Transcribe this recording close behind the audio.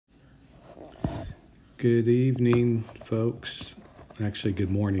Good evening, folks. Actually, good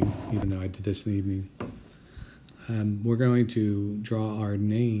morning, even though I did this in the evening. We're going to draw our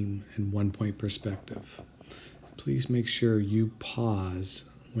name in one-point perspective. Please make sure you pause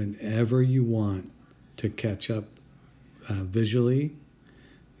whenever you want to catch up visually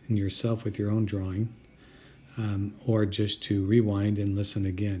in yourself with your own drawing, or just to rewind and listen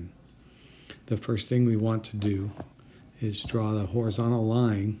again. The first thing we want to do is draw the horizontal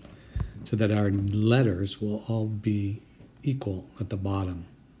line so that our letters will all be equal at the bottom.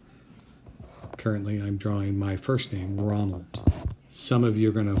 Currently, I'm drawing my first name, Ronald. Some of you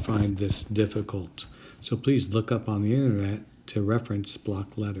are going to find this difficult, so please look up on the internet to reference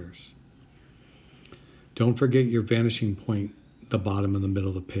block letters. Don't forget your vanishing point, the bottom and the middle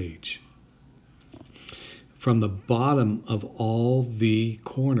of the page. From the bottom of all the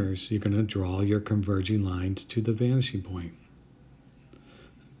corners, you're going to draw your converging lines to the vanishing point.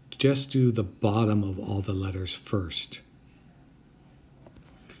 Just do the bottom of all the letters first.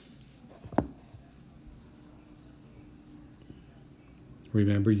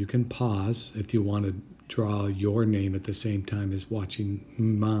 Remember, you can pause if you want to draw your name at the same time as watching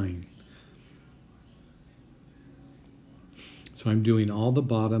mine. So I'm doing all the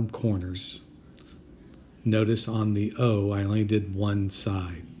bottom corners. Notice on the O, I only did one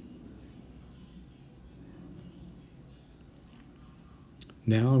side.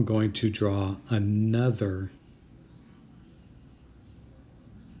 Now I'm going to draw another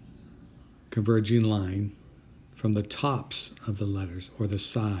converging line from the tops of the letters or the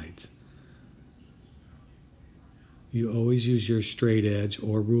sides. You always use your straight edge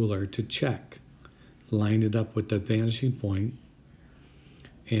or ruler to check. Line it up with the vanishing point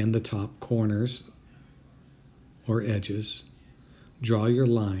and the top corners or edges. Draw your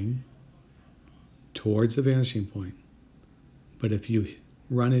line towards the vanishing point. But if you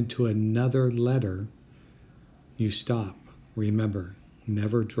run into another letter, you stop. Remember,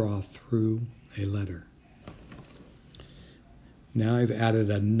 never draw through a letter. Now I've added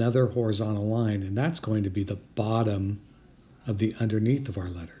another horizontal line, and that's going to be the bottom of the underneath of our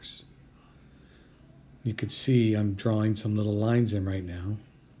letters. You could see I'm drawing some little lines in right now.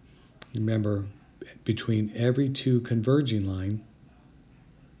 Remember, between every two converging line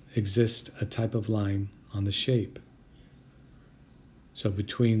exists a type of line on the shape. So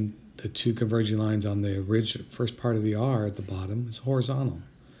between the two converging lines on the first part of the R at the bottom is horizontal.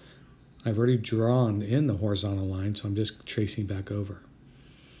 I've already drawn in the horizontal line, so I'm just tracing back over.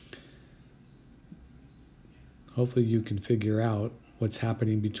 Hopefully you can figure out what's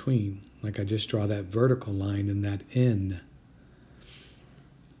happening between. Like I just draw that vertical line and that N.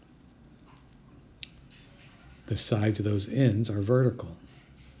 The sides of those N's are vertical.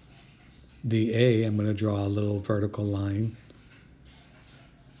 The A, I'm going to draw a little vertical line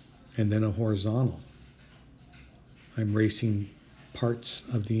and then a horizontal. I'm racing parts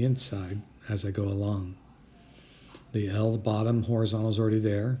of the inside as I go along. The L, the bottom horizontal is already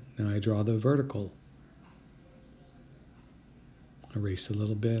there. Now I draw the vertical. Erase a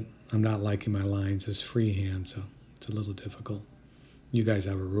little bit. I'm not liking my lines as freehand, so it's a little difficult. You guys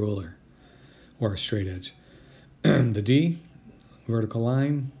have a ruler or a straight edge. The D, vertical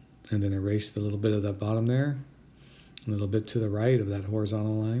line, and then erase the little bit of that bottom there. A little bit to the right of that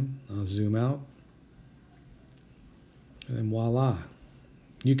horizontal line. I'll zoom out. And then voila.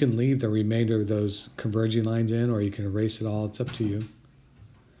 You can leave the remainder of those converging lines in, or you can erase it all. It's up to you.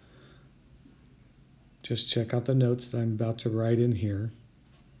 Just check out the notes that I'm about to write in here.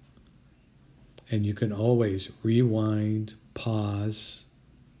 And you can always rewind, pause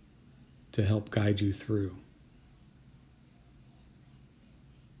to help guide you through.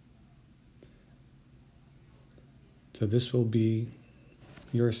 So this will be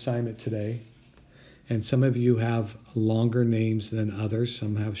your assignment today. And some of you have longer names than others,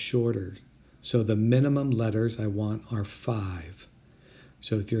 some have shorter. So the minimum letters I want are 5.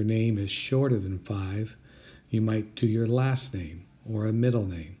 So if your name is shorter than 5, you might do your last name or a middle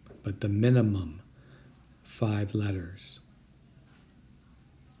name, but the minimum 5 letters.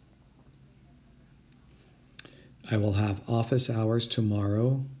 I will have office hours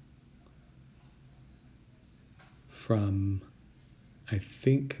tomorrow from, I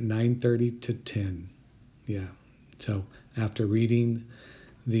think, 9:30 to 10. Yeah. So after reading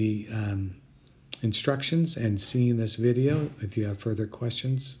the instructions and seeing this video, if you have further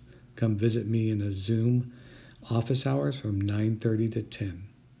questions, come visit me in a Zoom office hours from 9:30 to 10.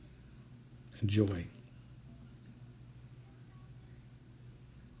 Enjoy.